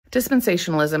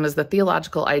Dispensationalism is the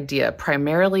theological idea,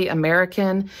 primarily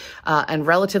American and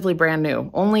relatively brand new,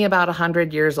 only about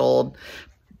 100 years old,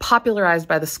 popularized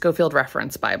by the Scofield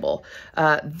Reference Bible.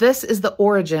 This is the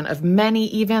origin of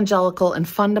many evangelical and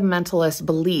fundamentalist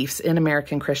beliefs in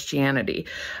American Christianity,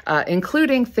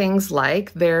 including things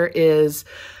like there is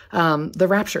the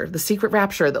rapture, the secret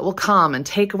rapture that will come and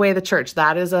take away the church.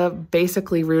 That is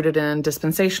basically rooted in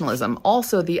dispensationalism.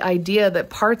 Also, the idea that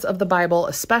parts of the Bible,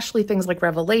 especially things like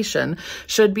Revelation,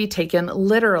 should be taken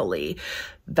literally.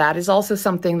 That is also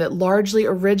something that largely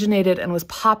originated and was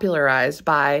popularized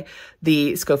by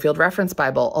the Scofield Reference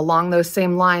Bible. Along those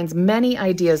same lines, many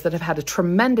ideas that have had a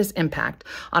tremendous impact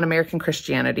on American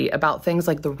Christianity about things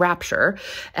like the rapture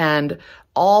and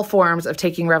all forms of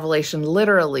taking Revelation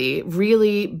literally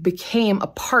really became a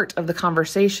part of the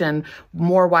conversation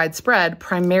more widespread,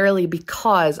 primarily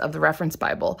because of the Reference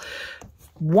Bible.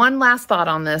 One last thought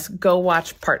on this, go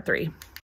watch part 3.